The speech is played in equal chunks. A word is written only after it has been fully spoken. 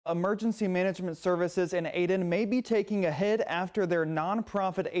emergency management services in Ayden may be taking a hit after their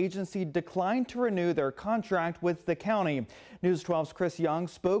nonprofit agency declined to renew their contract with the county. News 12's Chris Young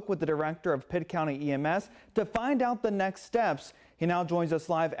spoke with the director of Pitt County EMS to find out the next steps. He now joins us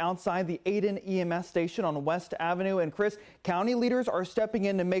live outside the Ayden EMS station on West Avenue. And Chris, county leaders are stepping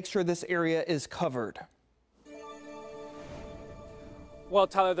in to make sure this area is covered. Well,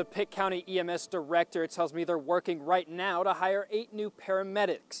 Tyler, the Pitt County EMS director tells me they're working right now to hire 8 new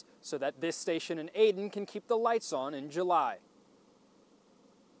paramedics so that this station in Ayden can keep the lights on in July.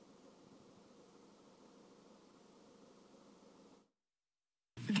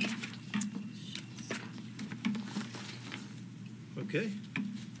 Okay.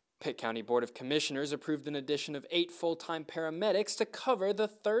 Pitt County Board of Commissioners approved an addition of 8 full-time paramedics to cover the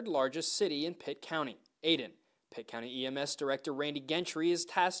 3rd largest city in Pitt County, Ayden. Pitt County EMS Director Randy Gentry is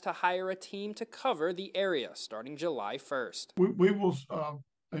tasked to hire a team to cover the area starting July 1st. We will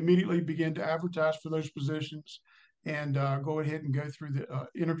immediately begin to advertise for those positions and go ahead and go through the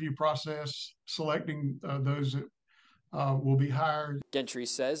interview process, selecting those that will be hired. Gentry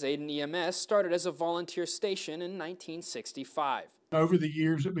says Ayden EMS started as a volunteer station in 1965. Over the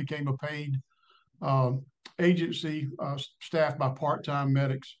years, it became a paid agency staffed by part-time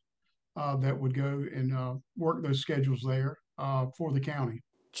medics that would go and work those schedules there for the county.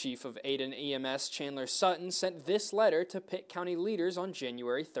 Chief of Ayden EMS Chandler Sutton sent this letter to Pitt County leaders on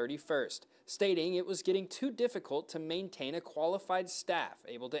January 31st, stating it was getting too difficult to maintain a qualified staff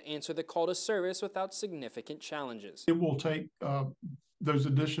able to answer the call to service without significant challenges. It will take those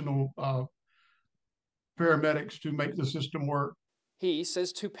additional paramedics to make the system work. He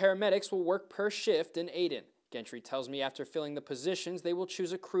says 2 paramedics will work per shift in Ayden. Gentry tells me after filling the positions, they will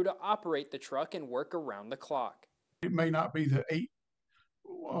choose a crew to operate the truck and work around the clock. It may not be the 8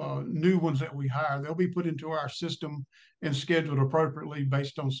 new ones that we hire. They'll be put into our system and scheduled appropriately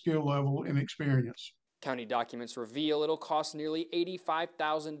based on skill level and experience. County documents reveal it'll cost nearly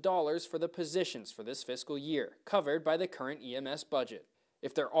 $85,000 for the positions for this fiscal year, covered by the current EMS budget.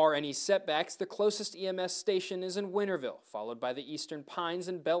 If there are any setbacks, the closest EMS station is in Winterville, followed by the Eastern Pines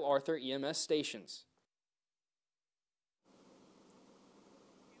and Belle Arthur EMS stations.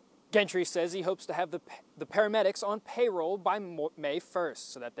 Gentry says he hopes to have the paramedics on payroll by May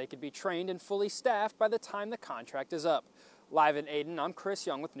 1st so that they could be trained and fully staffed by the time the contract is up. Live in Ayden, I'm Chris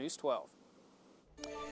Young with News 12.